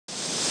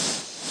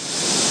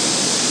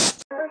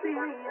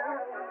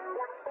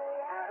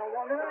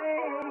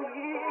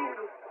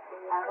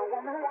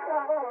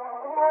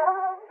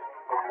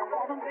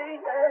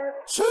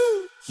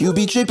You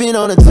be tripping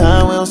on the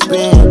time we don't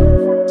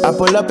spend. I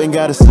pull up and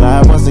gotta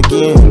slide once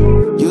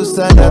again. You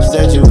sign up,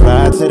 said you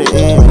ride to the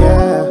end,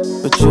 yeah.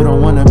 But you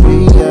don't wanna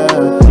be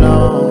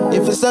no.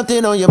 If it's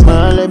something on your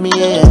mind, let me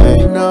in.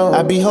 Hey, no.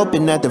 I be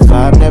hoping that the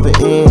vibe never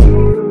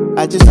end.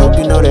 I just hope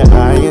you know that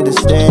I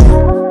understand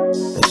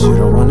that you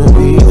don't wanna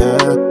be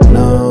no.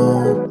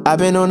 I've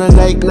been on a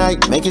late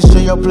night, making sure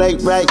your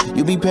plate right.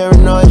 You be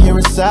paranoid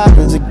hearing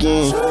sirens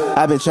again.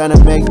 I've been trying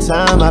to make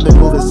time, I've been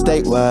moving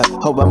statewide.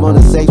 Hope I'm on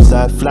the safe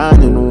side,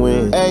 flying in the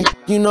wind. Hey,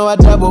 you know I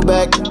double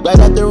back, right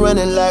after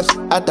running laps.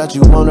 I thought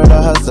you wanted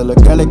a hustler,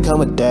 girl, it come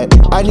with that.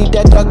 I need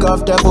that duck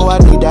off devil, I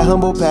need that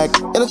humble pack.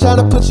 And I'm trying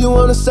to put you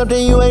on to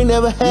something you ain't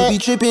never had. You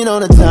be tripping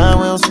on the time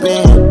we don't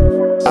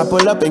spend. I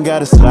pull up and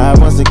gotta slide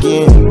once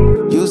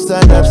again. You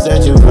signed up,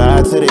 said you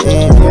ride to the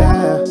end,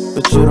 yeah.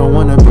 But you don't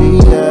wanna be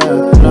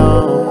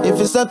no. If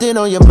it's something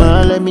on your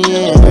mind, let me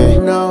in. Hey,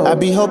 no. I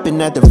be hoping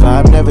that the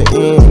vibe never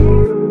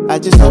end. I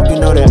just hope you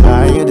know that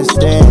I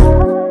understand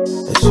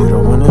that you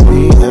don't wanna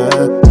be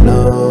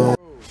no.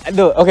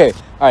 Okay,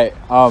 alright.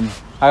 Hi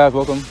guys,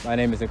 welcome. My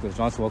name is Nicholas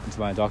Johnson. Welcome to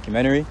my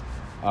documentary.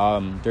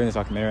 During this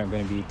documentary, I'm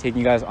going to be taking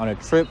you guys on a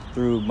trip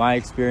through my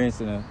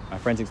experience and my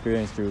friend's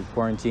experience through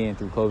quarantine and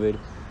through COVID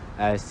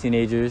as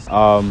teenagers.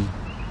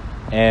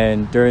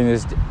 And during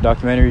this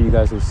documentary, you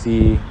guys will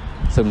see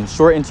some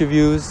short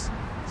interviews,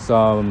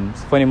 some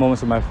funny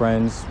moments with my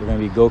friends. We're going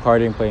to be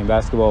go-karting, playing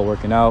basketball,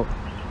 working out,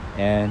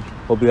 and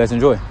hope you guys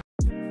enjoy.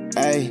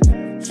 Hey,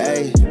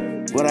 hey,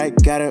 what I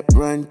gotta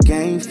run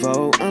game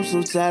for? I'm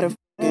so tired of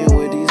f***ing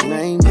with these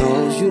lame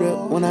hoes. You the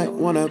one I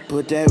wanna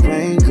put that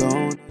ring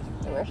on.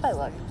 Where should I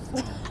look?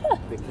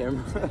 The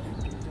camera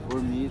or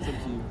me, it's up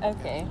to you.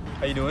 Okay.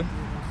 How you doing?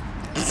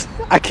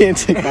 I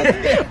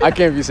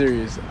can't be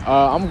serious.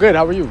 I'm good.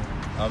 How are you?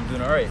 I'm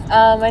doing all right.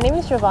 My name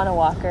is Jovanna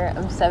Walker.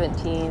 I'm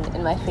 17,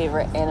 and my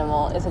favorite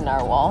animal is a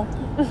narwhal.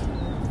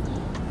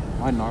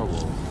 Why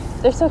narwhal?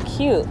 They're so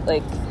cute.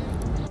 Like.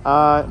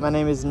 My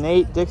name is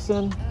Nate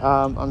Dixon.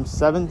 I'm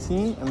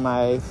 17, and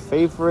my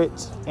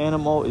favorite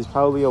animal is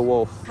probably a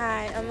wolf.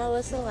 Hi, I'm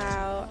Alyssa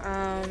Lao.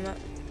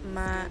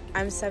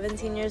 I'm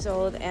 17 years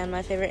old, and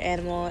my favorite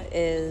animal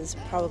is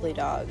probably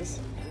dogs.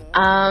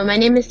 My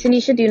name is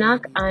Tanisha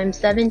Dunac. I'm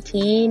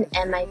 17,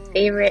 and my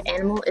favorite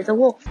animal is a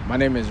wolf. My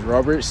name is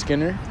Robert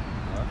Skinner.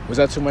 Was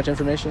that too much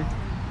information?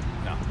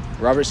 No.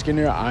 Robert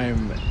Skinner.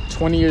 I'm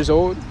 20 years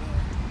old,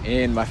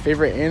 and my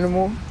favorite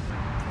animal,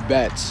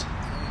 bats.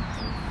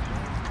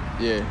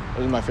 Yeah,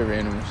 those are my favorite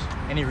animals.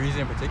 Any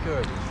reason in particular?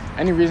 Or just...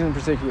 Any reason in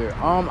particular?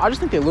 I just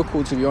think they look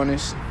cool, to be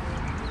honest.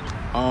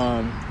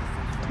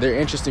 They're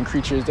interesting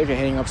creatures. They can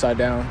hang upside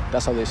down.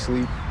 That's how they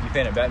sleep. You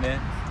fan of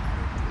Batman?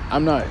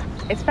 I'm not.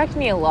 It affected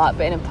me a lot,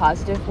 but in a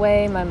positive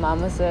way. My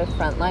mom was a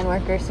frontline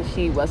worker, so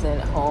she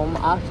wasn't home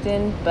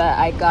often, but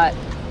I got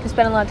to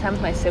spend a lot of time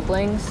with my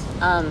siblings,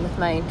 with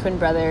my twin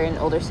brother and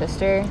older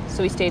sister,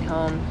 so we stayed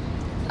home.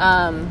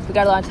 We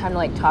got a lot of time to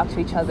like talk to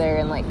each other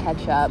and like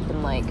catch up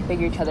and like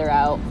figure each other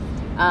out.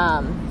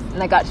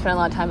 And I got to spend a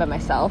lot of time by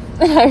myself.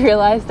 And I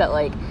realized that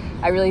like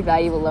I really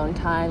value alone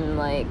time and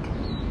like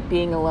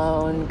being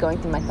alone, going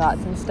through my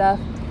thoughts and stuff.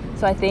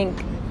 So I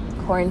think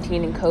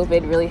quarantine and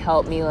COVID really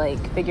helped me like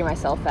figure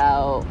myself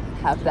out,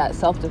 have that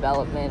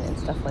self-development and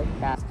stuff like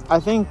that. I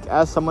think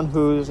as someone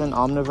who's an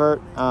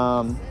omnivert,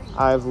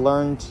 I've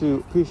learned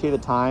to appreciate the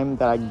time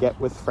that I get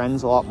with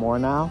friends a lot more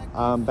now,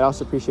 but I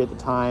also appreciate the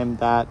time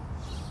that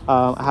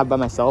I have by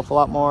myself a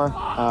lot more.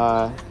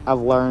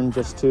 I've learned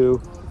just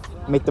to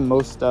make the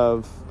most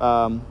of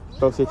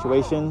both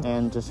situations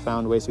and just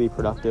found ways to be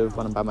productive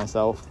when I'm by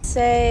myself.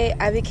 Say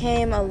I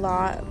became a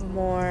lot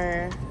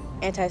more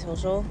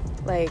antisocial.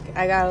 Like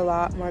I got a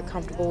lot more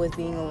comfortable with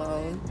being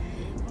alone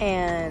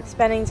and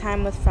spending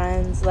time with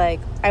friends. Like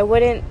I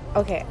would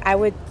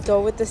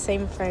go with the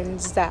same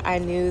friends that I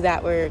knew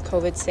that were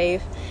COVID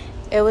safe.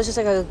 It was just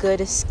like a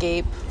good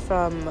escape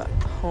from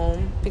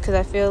home because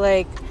I feel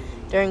like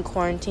during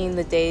quarantine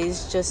the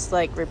days just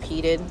like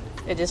repeated.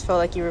 It just felt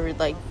like you were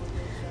like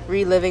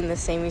reliving the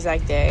same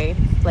exact day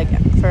like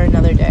for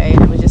another day,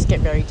 and it would just get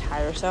very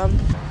tiresome.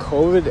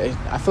 COVID,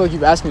 I feel like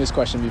you've asked me this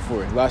question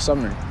before last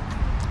summer,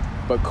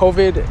 but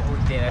COVID,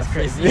 oh, damn, that's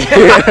crazy.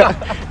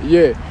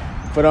 yeah,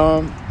 but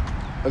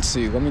let's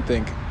see, let me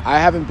think. I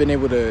haven't been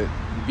able to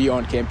be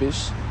on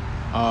campus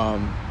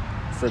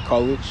for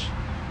college,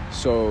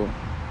 so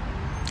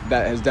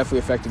that has definitely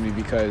affected me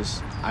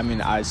because I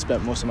mean I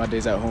spent most of my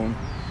days at home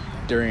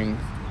during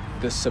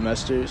the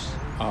semesters.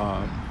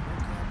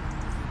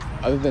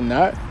 Other than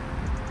that,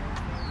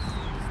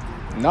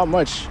 not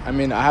much. I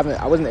mean,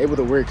 I wasn't able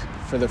to work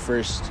for the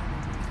first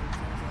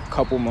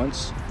couple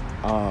months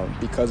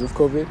because of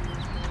COVID,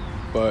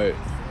 but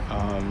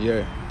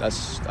yeah,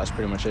 that's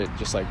pretty much it.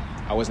 Just like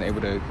I wasn't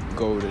able to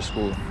go to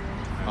school.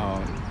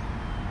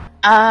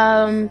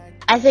 I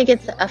think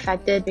it's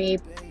affected me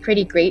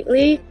pretty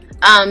greatly.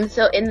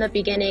 So in the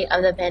beginning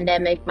of the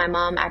pandemic, my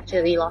mom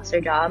actually lost her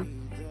job.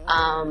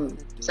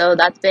 So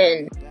that's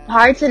been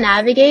hard to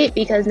navigate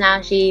because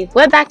now she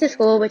went back to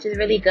school, which is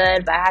really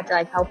good, but I had to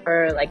like help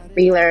her like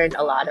relearn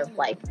a lot of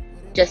like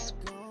just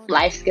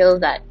life skills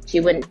that she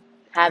wouldn't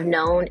have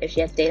known if she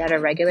had stayed at her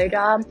regular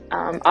job.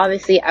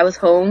 Obviously I was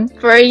home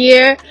for a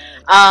year,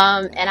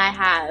 and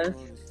I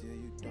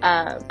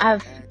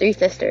have 3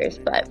 sisters,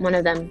 but one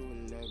of them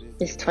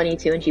is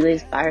 22 and she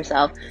lives by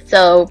herself.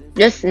 So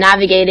just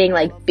navigating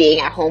like being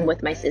at home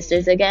with my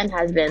sisters again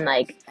has been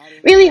like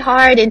really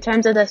hard in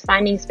terms of just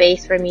finding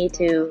space for me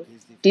to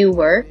do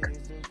work.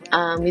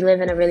 We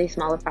live in a really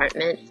small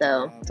apartment,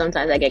 so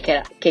sometimes I get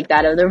kicked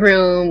out of the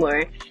room,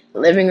 or the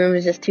living room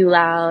is just too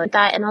loud.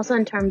 That, and also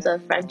in terms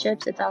of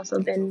friendships, it's also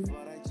been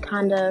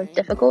kind of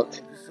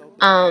difficult,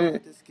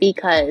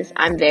 because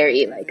I'm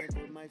very like,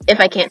 if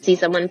I can't see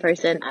someone in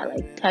person, I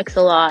like text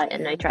a lot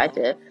and I try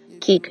to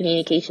keep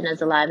communication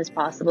as alive as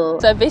possible.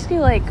 So I basically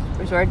like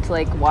resort to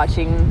like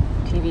watching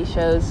TV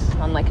shows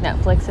on like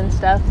Netflix and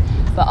stuff,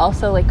 but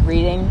also like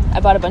reading. I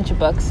bought a bunch of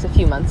books a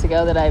few months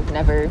ago that I've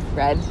never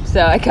read,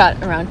 so I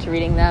got around to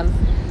reading them.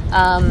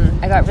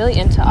 I got really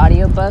into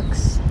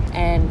audiobooks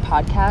and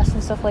podcasts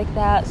and stuff like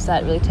that, so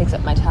that really takes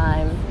up my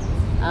time.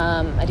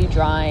 I do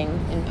drawing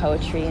and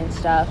poetry and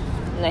stuff,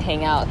 and I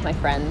hang out with my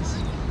friends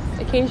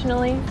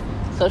occasionally.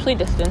 Socially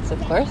distanced,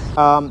 of course.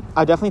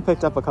 I definitely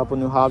picked up a couple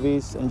new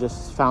hobbies and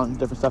just found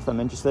different stuff I'm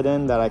interested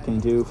in that I can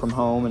do from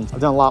home. And I've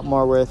done a lot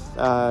more with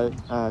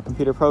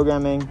computer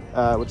programming,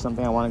 which is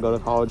something I want to go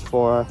to college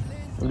for.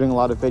 I'm doing a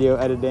lot of video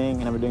editing,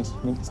 and I'm doing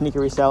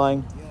sneaker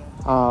reselling,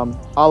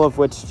 all of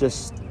which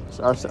just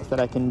are stuff that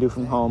I can do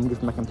from home, do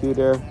from my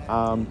computer,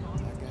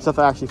 stuff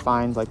that I actually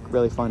find like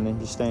really fun and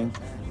interesting.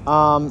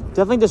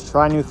 Definitely just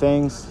try new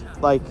things,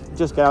 like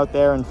just get out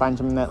there and find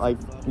something that like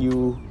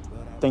you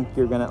think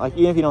you're gonna like.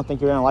 Even if you don't think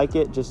you're gonna like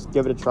it, just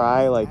give it a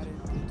try. Like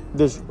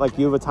there's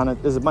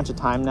a bunch of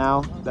time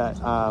now that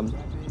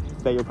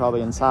that you're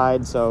probably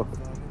inside, so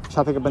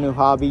try to pick up a new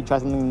hobby, try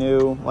something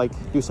new, like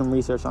do some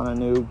research on a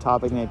new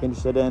topic that you're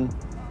interested in,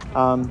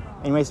 and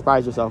you may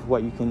surprise yourself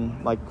what you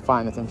can like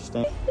find that's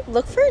interesting.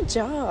 Look for a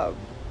job.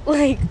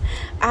 Like,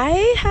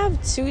 I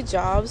have 2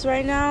 jobs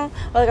right now.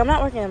 Like, I'm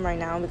not working them right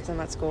now because I'm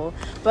at school.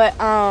 But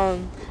I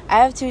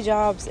have 2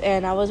 jobs,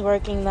 and I was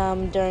working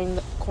them during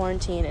the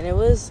quarantine, and it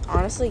was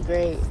honestly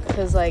great.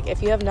 Because, like,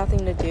 if you have nothing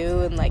to do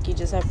and, like, you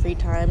just have free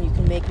time, you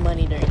can make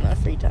money during that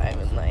free time.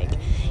 And, like,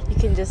 you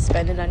can just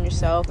spend it on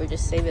yourself or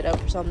just save it up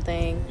for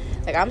something.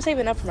 Like, I'm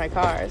saving up for my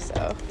car,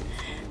 so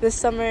this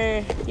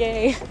summer,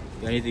 yay.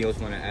 Anything else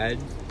you want to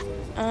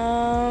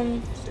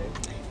add?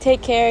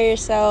 Take care of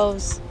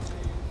yourselves.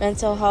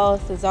 Mental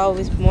health is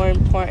always more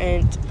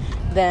important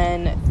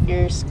than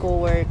your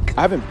schoolwork.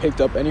 I haven't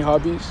picked up any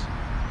hobbies,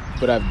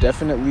 but I've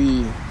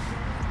definitely...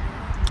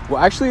 Well,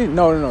 actually,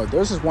 no. There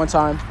was this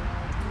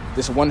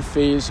one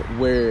phase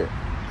where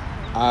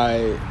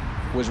I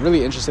was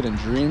really interested in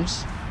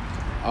dreams.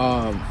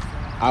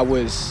 I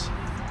was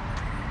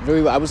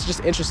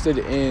just interested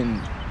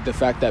in the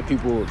fact that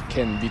people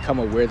can become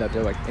aware that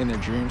they're like in their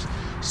dreams.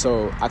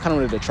 So I kind of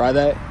wanted to try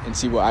that and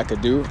see what I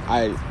could do.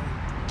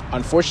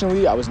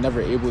 Unfortunately, I was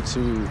never able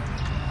to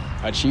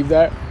achieve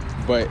that,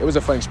 but it was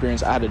a fun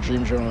experience. I had a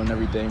dream journal and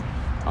everything.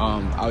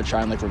 I would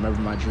try and like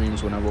remember my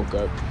dreams when I woke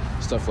up,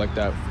 stuff like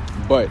that.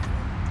 But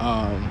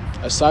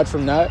aside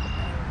from that,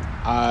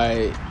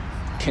 I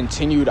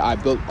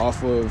built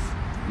off of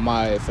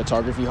my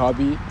photography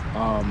hobby,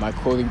 my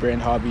clothing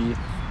brand hobby,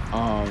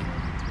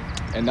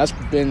 and that's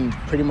been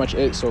pretty much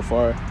it so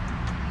far.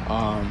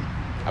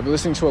 I've been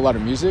listening to a lot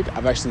of music.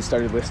 I've actually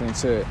started listening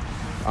to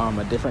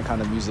a different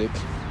kind of music.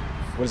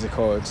 What is it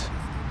called?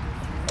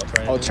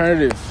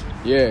 Alternative.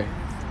 Yeah.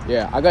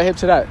 I got hip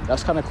to that.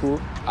 That's kind of cool.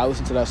 I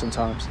listen to that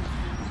sometimes.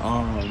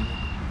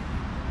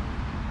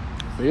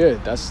 But yeah,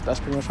 that's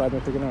pretty much what I've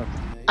been picking up.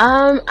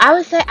 I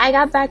would say I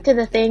got back to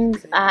the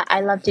things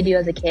I loved to do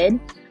as a kid.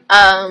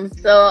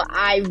 So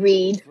I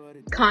read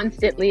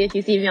constantly. If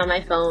you see me on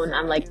my phone,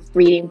 I'm like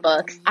reading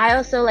books. I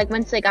also like,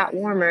 once it got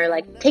warmer,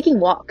 like taking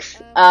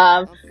walks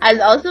has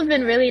also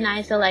been really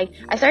nice. So like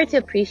I started to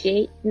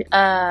appreciate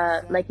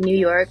like New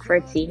York for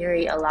its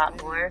scenery a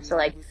lot more. So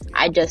like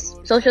I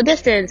just social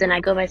distance and I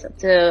go myself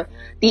to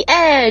the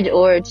Edge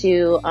or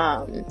to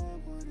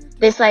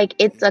this, like,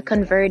 it's a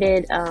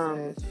converted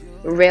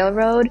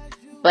railroad,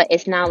 but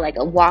it's now like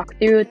a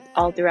walkthrough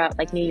all throughout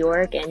like New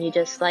York, and you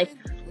just like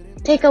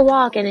take a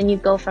walk and then you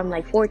go from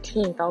like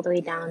 14th all the way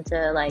down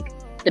to like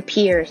the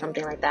pier or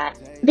something like that.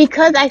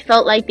 Because I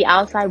felt like the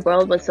outside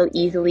world was so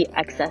easily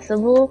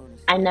accessible,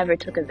 I never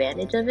took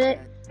advantage of it.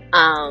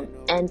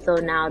 And so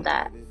now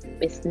that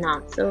it's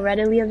not so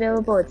readily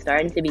available, it's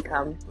starting to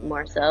become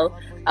more so.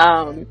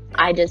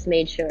 I just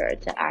made sure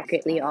to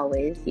accurately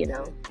always,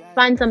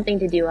 find something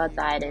to do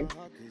outside. And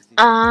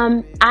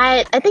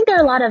I think there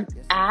are a lot of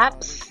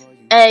apps.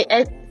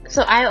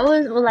 So I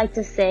always would like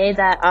to say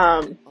that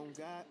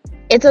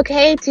it's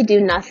okay to do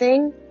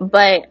nothing,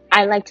 but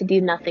I like to do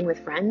nothing with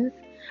friends.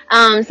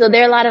 So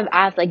there are a lot of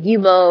apps like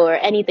Yubo or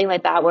anything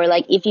like that where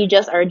like if you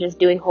just are just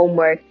doing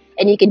homework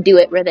and you can do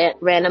it with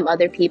random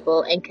other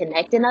people and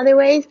connect in other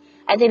ways,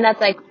 I think that's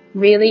like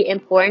really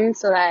important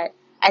so that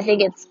I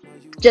think it's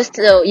just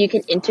so you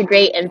can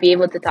integrate and be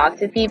able to talk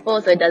to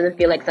people, so it doesn't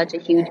feel like such a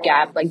huge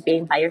gap, like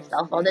being by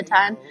yourself all the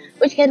time,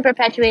 which can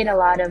perpetuate a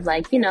lot of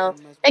like, you know,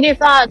 negative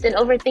thoughts and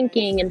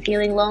overthinking and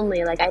feeling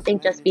lonely. Like, I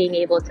think just being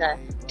able to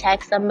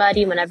text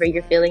somebody whenever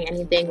you're feeling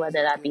anything,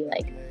 whether that be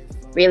like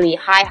really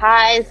high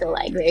highs, so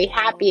like very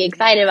happy,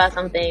 excited about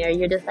something, or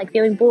you're just like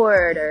feeling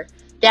bored or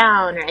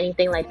down or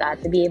anything like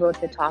that, to be able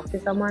to talk to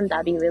someone,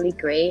 that'd be really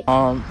great.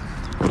 I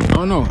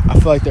don't know. I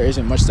feel like there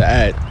isn't much to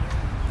add,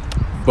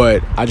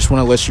 but I just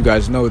want to let you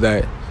guys know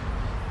that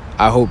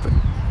I hope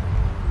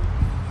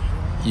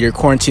your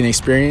quarantine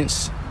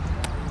experience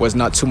was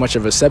not too much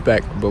of a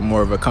setback, but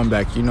more of a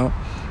comeback, you know?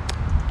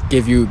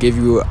 Give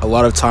you a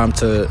lot of time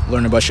to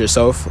learn about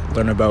yourself,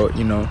 learn about,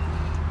 you know,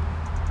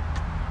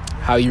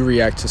 how you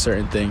react to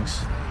certain things.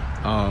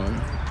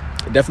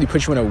 It definitely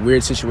puts you in a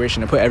weird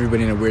situation. It put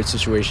everybody in a weird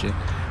situation,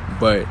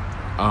 but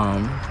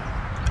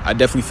I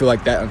definitely feel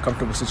like that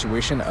uncomfortable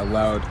situation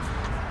allowed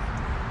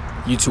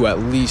you to at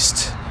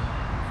least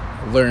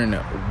learn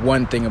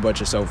one thing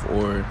about yourself,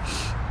 or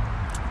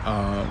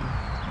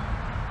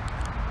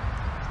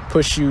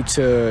push you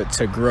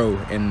to grow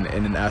in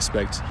an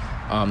aspect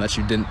that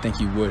you didn't think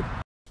you would.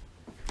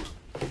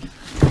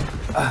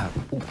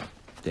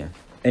 Damn.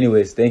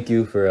 Anyways, thank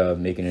you for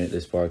making it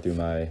this far through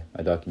my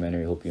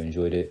documentary. Hope you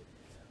enjoyed it.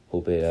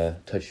 Hope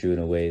it touched you in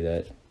a way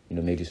that, you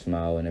know, made you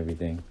smile and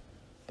everything.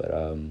 But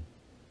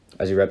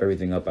as we wrap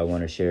everything up, I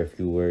want to share a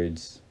few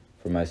words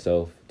for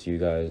myself to you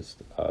guys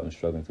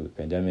struggling through the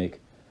pandemic.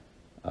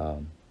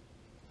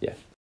 Yeah.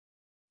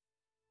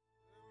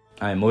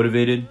 I am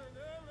motivated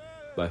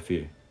by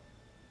fear.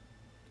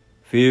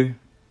 Fear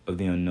of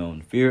the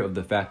unknown. Fear of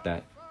the fact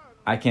that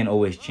I can't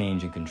always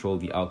change and control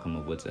the outcome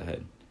of what's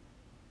ahead.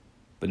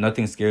 But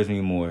nothing scares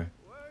me more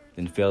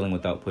than failing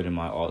without putting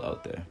my all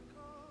out there.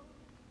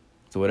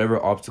 So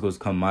whatever obstacles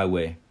come my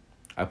way,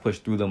 I push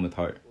through them with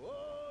heart.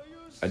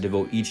 I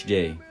devote each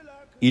day,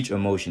 each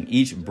emotion,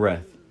 each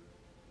breath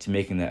to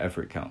making that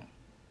effort count.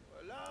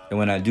 And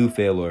when I do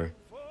fail or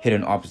hit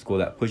an obstacle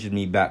that pushes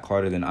me back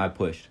harder than I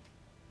pushed,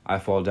 I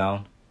fall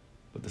down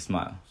with a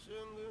smile.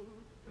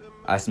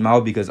 I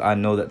smile because I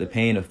know that the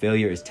pain of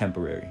failure is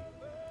temporary.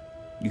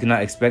 You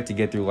cannot expect to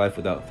get through life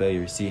without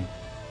failure. See,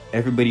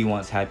 everybody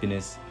wants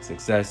happiness,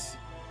 success,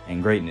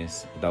 and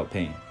greatness without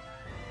pain.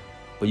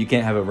 But you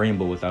can't have a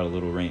rainbow without a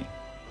little rain.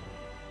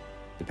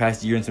 The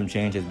past year and some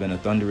change has been a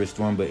thunderous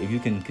storm, but if you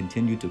can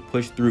continue to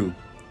push through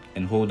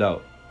and hold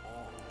out,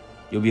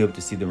 you'll be able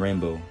to see the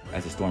rainbow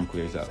as the storm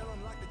clears out.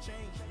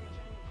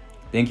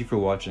 Thank you for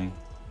watching,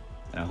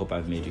 and I hope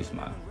I've made you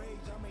smile.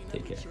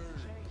 Take care.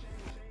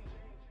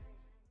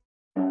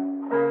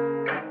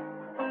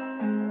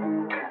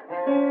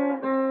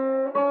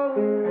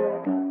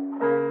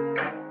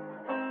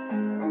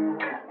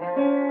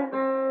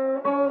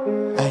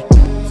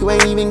 You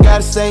ain't even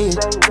gotta say it.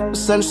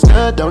 It's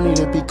understood, don't need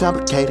to be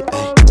complicated.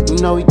 Ay, you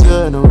know we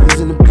good, no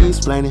reason to be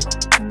explaining.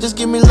 Just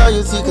give me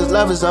loyalty, cause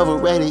love is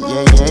overrated.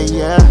 Yeah,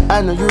 yeah, yeah.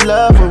 I know you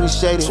love when we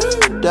shaded.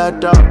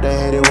 Dot, they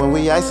hate it when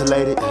we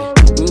isolated. Ay,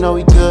 you know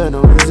we good,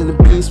 no reason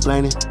to be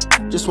explaining.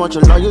 Just want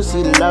your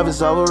loyalty, the love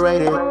is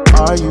overrated.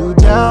 Are you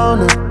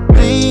down to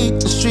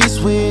bleed the streets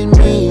with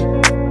me?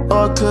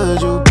 Or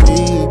could you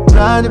be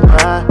blinded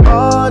by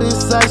all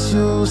this sights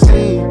you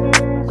see?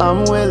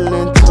 I'm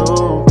willing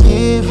to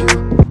give you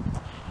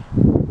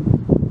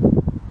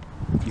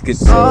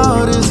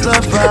all this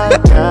love I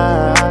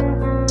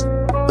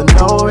got, but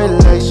no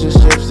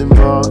relationships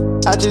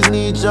involved. I just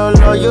need your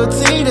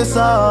loyalty, that's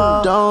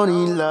all. Don't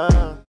need love.